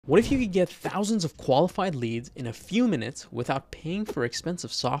What if you could get thousands of qualified leads in a few minutes without paying for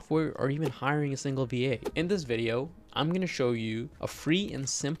expensive software or even hiring a single VA? In this video, I'm going to show you a free and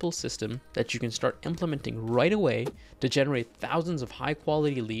simple system that you can start implementing right away to generate thousands of high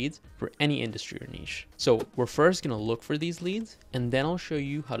quality leads for any industry or niche. So we're first going to look for these leads, and then I'll show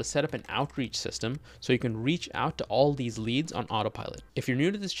you how to set up an outreach system so you can reach out to all these leads on autopilot. If you're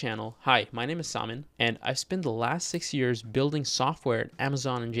new to this channel, hi, my name is Samin, and I've spent the last 6 years building software at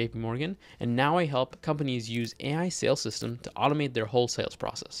Amazon and JP Morgan, and now I help companies use AI sales system to automate their whole sales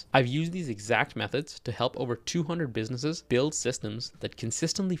process. I've used these exact methods to help over 200 businesses build systems that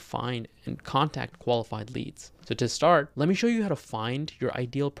consistently find and contact qualified leads. So to start, let me show you how to find your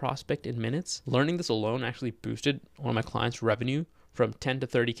ideal prospect in minutes. Learning this alone actually boosted one of my clients' revenue from 10 to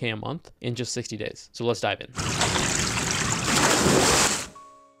 30K a month in just 60 days. So let's dive in.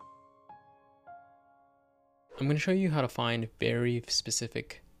 I'm going to show you how to find very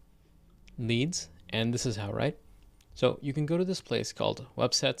specific leads, and this is how, right? So you can go to this place called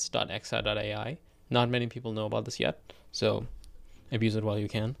websets.xi.ai. Not many people know about this yet, so abuse it while you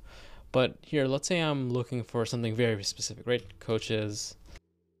can. But here, let's say I'm looking for something very specific, right? Coaches.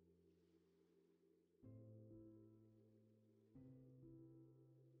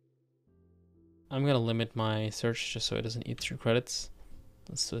 I'm going to limit my search just so it doesn't eat through credits.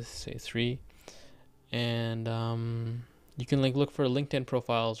 Let's just say 3. And you can look for LinkedIn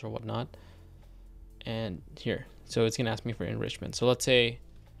profiles or whatnot. And here, so it's going to ask me for enrichment. So let's say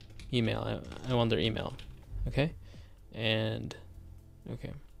email. I want their email. Okay. And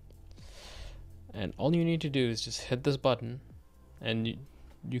okay. And all you need to do is just hit this button, and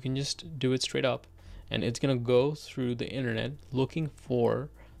you can just do it straight up, and it's going to go through the internet looking for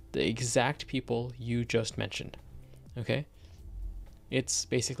the exact people you just mentioned. Okay. It's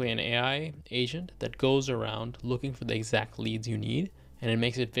basically an AI agent that goes around looking for the exact leads you need, and it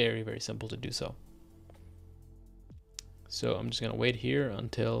makes it very, very simple to do so. So I'm just going to wait here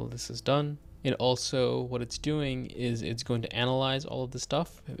until this is done. It also, what it's doing is it's going to analyze all of this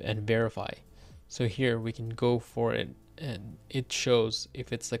stuff and verify. So here we can go for it, and it shows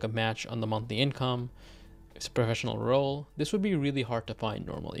if it's like a match on the monthly income, if it's a professional role. This would be really hard to find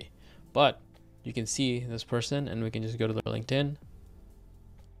normally, but you can see this person, and we can just go to their LinkedIn.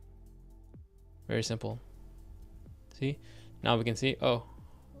 Very simple. See, now we can see, oh,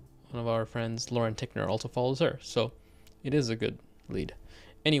 one of our friends, Lauren Tickner, also follows her. So it is a good lead.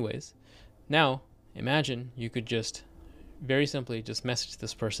 Anyways, now imagine you could just very simply just message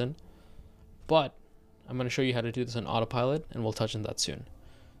this person, but I'm going to show you how to do this on autopilot, and we'll touch on that soon.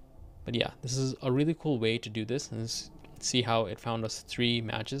 But yeah, this is a really cool way to do this, and see how it found us 3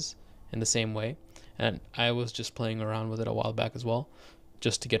 matches in the same way. And I was just playing around with it a while back as well,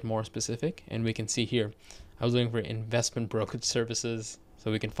 just to get more specific. And we can see here, I was looking for investment brokerage services, so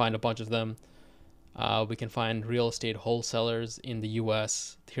we can find a bunch of them. We can find real estate wholesalers in the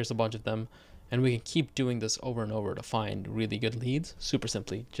US. Here's a bunch of them. And we can keep doing this over and over to find really good leads, super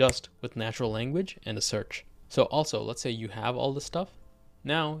simply, just with natural language and a search. So also, let's say you have all this stuff.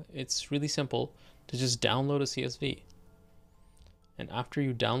 Now it's really simple to just download a CSV. And after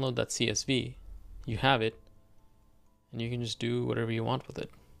you download that CSV, you have it, and you can just do whatever you want with it.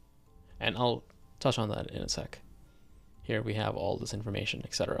 And I'll touch on that in a sec. Here we have all this information,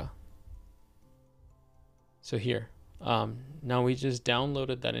 etc. So here, now we just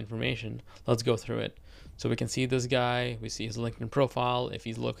downloaded that information. Let's go through it. So we can see this guy, we see his LinkedIn profile, if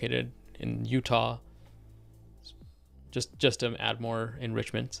he's located in Utah, just to add more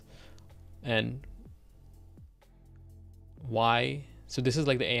enrichment. And why? So this is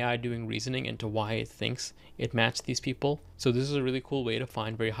like the AI doing reasoning into why it thinks it matched these people. So this is a really cool way to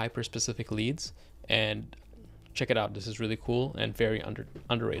find very hyper specific leads, and check it out. This is really cool and very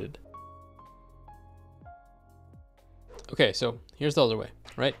underrated. Okay, so here's the other way,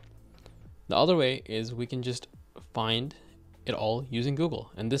 right? The other way is we can just find it all using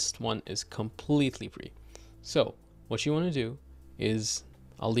Google, and this one is completely free. So what you want to do is,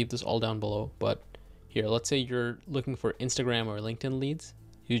 I'll leave this all down below, but here, let's say you're looking for Instagram or LinkedIn leads.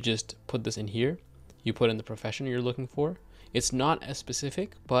 You just put this in here. You put in the profession you're looking for. It's not as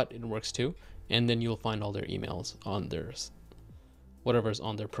specific, but it works too. And then you'll find all their emails on theirs, whatever's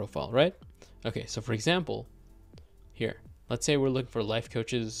on their profile, right? Okay, so for example, here, let's say we're looking for life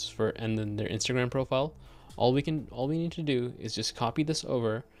coaches and then their Instagram profile. All we need to do is just copy this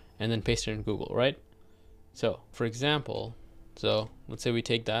over and then paste it in Google, right? So for example, so let's say we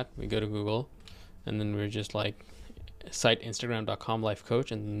take that, we go to Google, and then we're just like site instagram.com life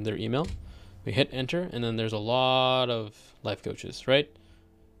coach and then their email. We hit enter, and then there's a lot of life coaches, right?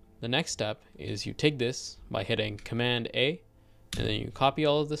 The next step is you take this by hitting Command A, and then you copy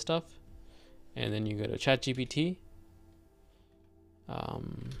all of this stuff, and then you go to ChatGPT,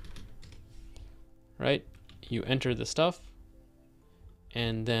 right? You enter the stuff,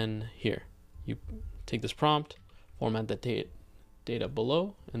 and then here, you take this prompt, format the data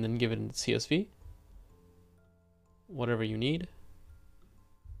below, and then give it in CSV, whatever you need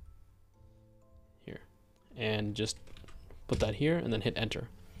here, and just put that here, and then hit enter.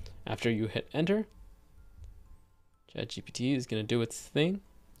 After you hit enter, ChatGPT is going to do its thing.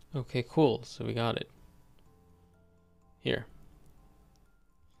 Okay, cool. So we got it here.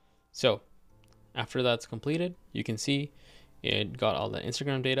 So after that's completed, you can see it got all the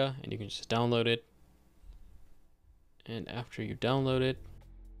Instagram data, and you can just download it. And after you download it,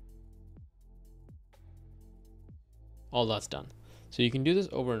 all that's done. So you can do this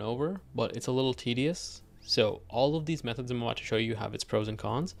over and over, but it's a little tedious. So all of these methods I'm about to show you have its pros and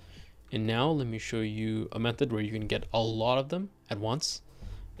cons. And now let me show you a method where you can get a lot of them at once.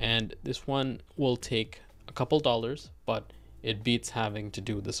 And this one will take a couple dollars, but it beats having to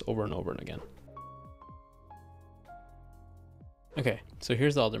do this over and over and again. Okay, so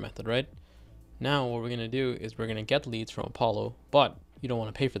here's the other method, right? Now what we're gonna do is we're gonna get leads from Apollo, but you don't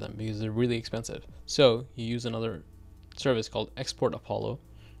wanna pay for them because they're really expensive. So you use another service called Export Apollo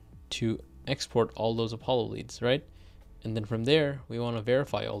to export all those Apollo leads, right? And then from there, we want to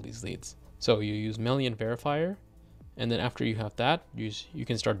verify all these leads. So you use Million Verifier, and then after you have that, you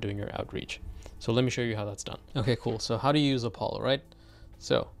can start doing your outreach. So let me show you how that's done. Okay, cool. So how do you use Apollo, right?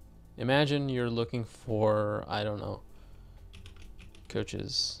 So imagine you're looking for, I don't know,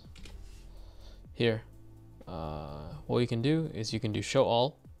 coaches here. What you can do is you can do show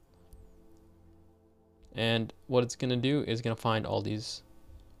all. And what it's going to do is going to find all these,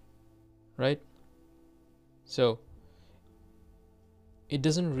 right? So it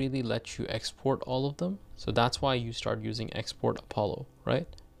doesn't really let you export all of them. So that's why you start using Export Apollo, right?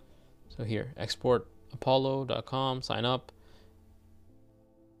 So here, exportapollo.com, sign up.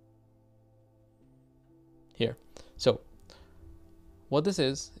 Here. So what this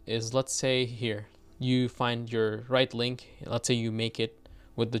is let's say here, you find your right link. Let's say you make it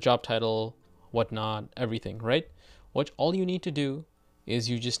with the job title, whatnot, everything, right? All you need to do is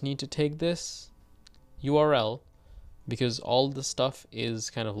you just need to take this URL, because all the stuff is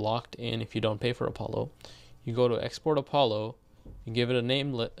kind of locked in if you don't pay for Apollo. You go to Export Apollo, you give it a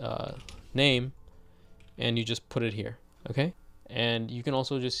name, and you just put it here, okay? And you can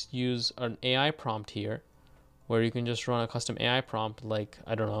also just use an AI prompt here, where you can just run a custom AI prompt like,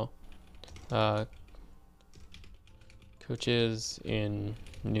 I don't know, coaches in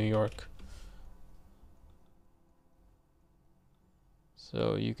New York.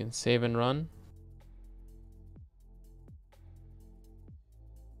 So you can save and run.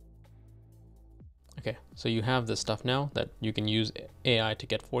 Okay, so you have this stuff now that you can use AI to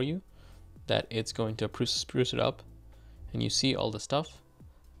get for you, that it's going to spruce it up, and you see all the stuff.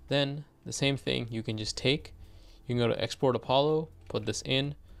 Then the same thing you can just take. You can go to Export Apollo, put this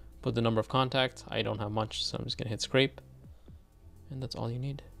in, put the number of contacts. I don't have much, so I'm just gonna hit scrape, and that's all you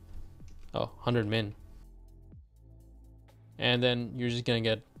need. Oh, 100 min. And then you're just gonna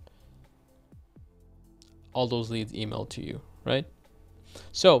get all those leads emailed to you, right?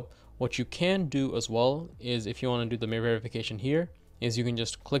 So what you can do as well is, if you want to do the verification here, is you can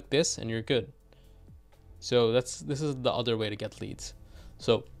just click this and you're good. So this is the other way to get leads.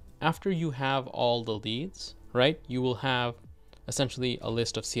 So after you have all the leads, right, you will have essentially a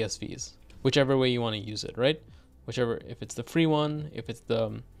list of CSVs, whichever way you want to use it, right? Whichever, if it's the free one, if it's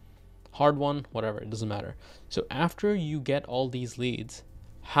the hard one, whatever, it doesn't matter. So after you get all these leads,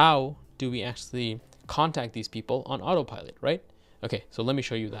 how do we actually contact these people on autopilot, right? Okay, so let me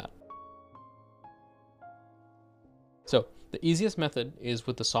show you that. So the easiest method is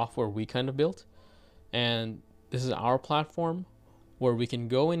with the software we kind of built, and this is our platform where we can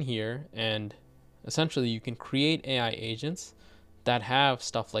go in here and essentially you can create AI agents that have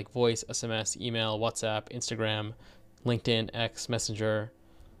stuff like voice, SMS, email, WhatsApp, Instagram, LinkedIn, X, Messenger,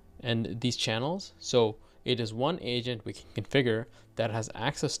 and these channels. So it is one agent we can configure that has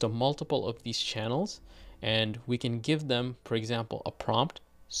access to multiple of these channels, and we can give them, for example, a prompt.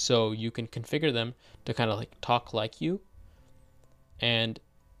 So you can configure them to kind of like talk like you and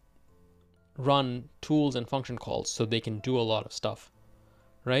run tools and function calls so they can do a lot of stuff,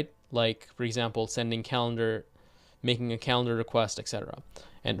 right? Like, for example, sending calendar, making a calendar request, etc.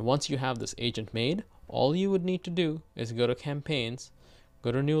 And once you have this agent made, all you would need to do is go to campaigns,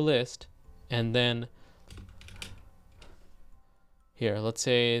 go to new list, and then here, let's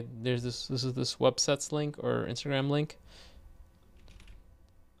say there's this is this websites link or Instagram link.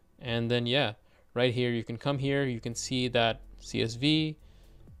 And then, yeah, right here, you can come here, you can see that CSV.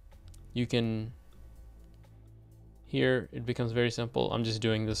 You can, here it becomes very simple. I'm just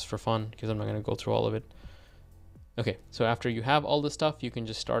doing this for fun because I'm not going to go through all of it. Okay, so after you have all this stuff, you can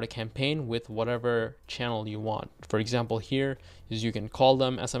just start a campaign with whatever channel you want. For example, here is you can call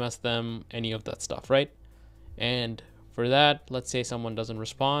them, SMS them, any of that stuff, right? And for that, let's say someone doesn't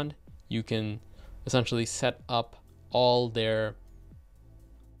respond, you can essentially set up all their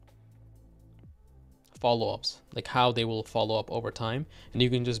follow-ups, like how they will follow up over time. And you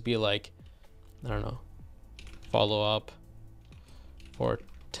can just be like, I don't know, follow up for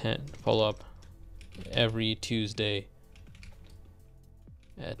 10, follow up every Tuesday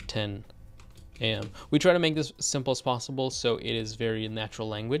at 10 a.m. We try to make this as simple as possible so it is very natural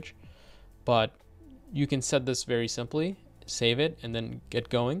language, but you can set this very simply, save it, and then get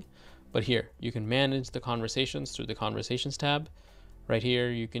going. But here, you can manage the conversations through the Conversations tab. Right here,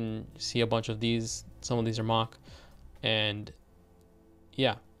 you can see a bunch of these. Some of these are mock. And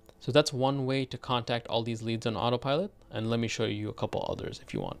yeah, so that's one way to contact all these leads on autopilot. And let me show you a couple others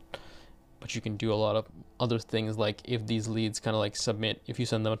if you want. But you can do a lot of other things, like if these leads kind of like submit, if you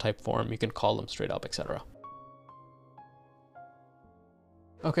send them a type form, you can call them straight up, etc.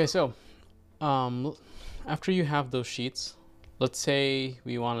 Okay, so after you have those sheets, let's say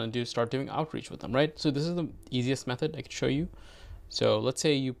we want to start doing outreach with them, right? So this is the easiest method I could show you. So let's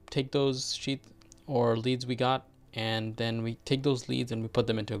say you take those sheets or leads we got, and then we take those leads and we put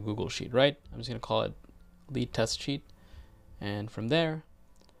them into a Google sheet, right? I'm just going to call it lead test sheet. And from there,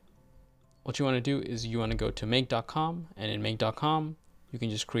 what you want to do is you want to go to make.com, and in make.com, you can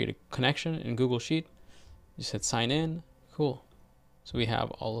just create a connection in Google Sheet. Just hit sign in. Cool. So we have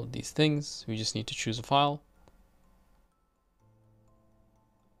all of these things. We just need to choose a file.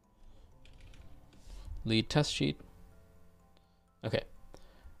 Lead test sheet. Okay.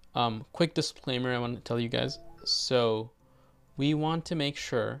 Quick disclaimer I want to tell you guys. So we want to make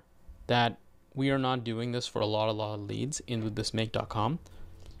sure that we are not doing this for a lot of leads in this make.com,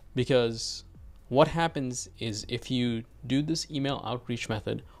 because what happens is if you do this email outreach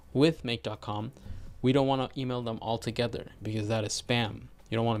method with make.com, we don't want to email them all together because that is spam.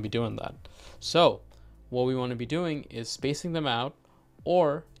 You don't want to be doing that. So what we want to be doing is spacing them out,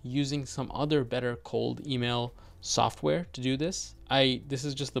 or using some other better cold email software to do this. This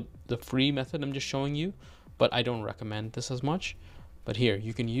is just the free method I'm just showing you, but I don't recommend this as much. But here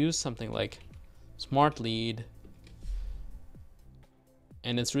you can use something like Smart Lead,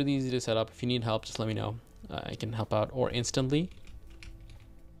 and it's really easy to set up. If you need help, just let me know. I can help out. Or Instantly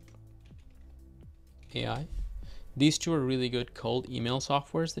AI. These two are really good cold email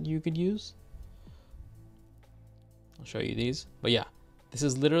softwares that you could use. I'll show you these. But yeah, this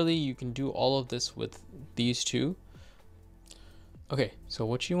is literally, you can do all of this with these two. Okay, so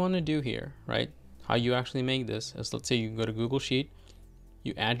what you want to do here, right? How you actually make this is, let's say you go to Google Sheet,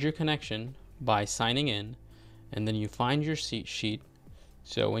 you add your connection by signing in, and then you find your sheet.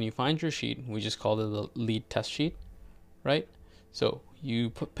 So when you find your sheet, we just call it the lead test sheet, right? So you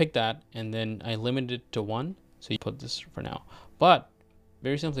pick that, and then I limited it to 1. So you put this for now. But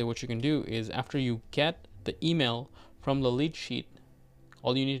very simply, what you can do is after you get the email from the lead sheet,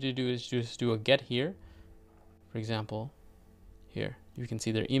 all you need to do is just do a get here. For example, here, you can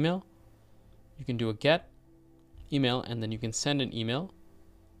see their email. You can do a get email, and then you can send an email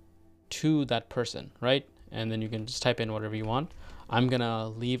to that person, right? And then you can just type in whatever you want. I'm gonna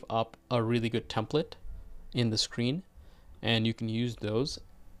leave up a really good template in the screen, and you can use those.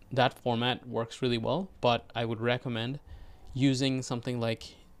 That format works really well, but I would recommend using something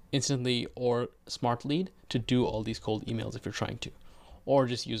like Instantly or Smart Lead to do all these cold emails if you're trying to, or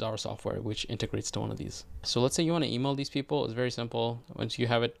just use our software which integrates to one of these. So let's say you want to email these people. It's very simple. Once you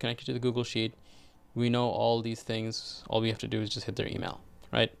have it connected to the Google Sheet, we know all these things. All we have to do is just hit their email,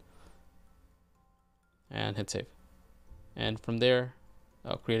 right? And hit save. And from there,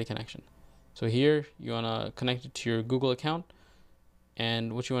 create a connection. So here you want to connect it to your Google account.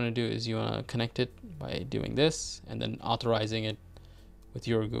 And what you want to do is you want to connect it by doing this and then authorizing it with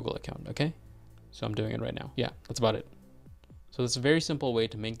your Google account. Okay. So I'm doing it right now. Yeah, that's about it. So it's a very simple way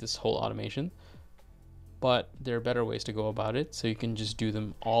to make this whole automation, but there are better ways to go about it. So you can just do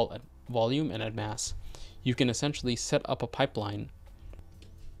them all at volume and at mass. You can essentially set up a pipeline,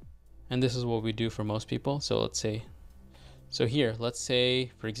 and this is what we do for most people. So let's say, let's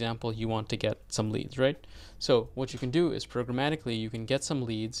say, for example, you want to get some leads, right? So what you can do is programmatically, you can get some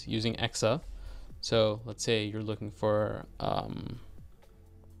leads using Exa. So let's say you're looking for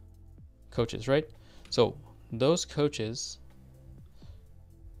coaches, right? So those coaches,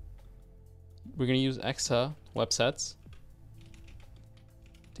 we're going to use Exa websets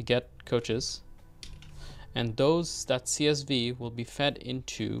to get coaches. And that CSV will be fed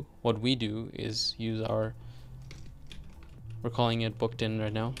into what we do is use our, we're calling it bookedin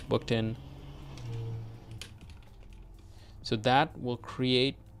right now, bookedin. So that will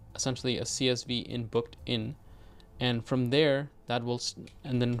create essentially a CSV in bookedin. And from there, that will,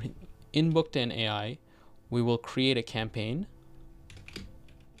 and then in bookedin AI, we will create a campaign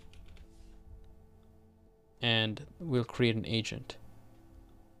and we'll create an agent.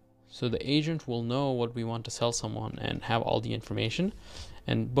 So the agent will know what we want to sell someone and have all the information.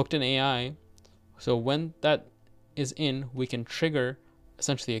 And bookedin AI, so when that is in, we can trigger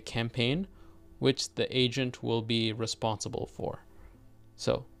essentially a campaign which the agent will be responsible for.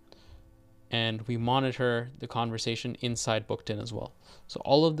 So, and we monitor the conversation inside bookedin as well. So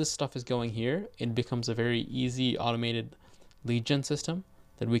all of this stuff is going here. It becomes a very easy automated lead gen system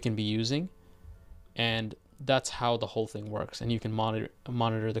that we can be using. And that's how the whole thing works, and you can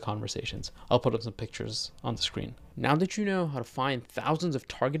monitor the conversations. I'll put up some pictures on the screen. Now that you know how to find thousands of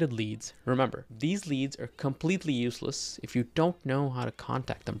targeted leads, remember, these leads are completely useless if you don't know how to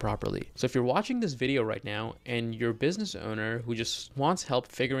contact them properly. So if you're watching this video right now and you're a business owner who just wants help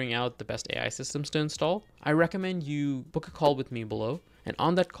figuring out the best AI systems to install, I recommend you book a call with me below. And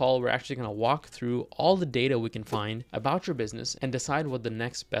on that call, we're actually going to walk through all the data we can find about your business and decide what the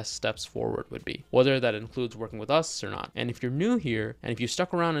next best steps forward would be, whether that includes working with us or not. And if you're new here, and if you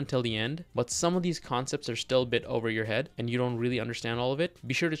stuck around until the end, but some of these concepts are still a bit over your head and you don't really understand all of it,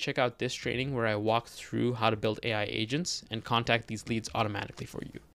 be sure to check out this training where I walk through how to build AI agents and contact these leads automatically for you.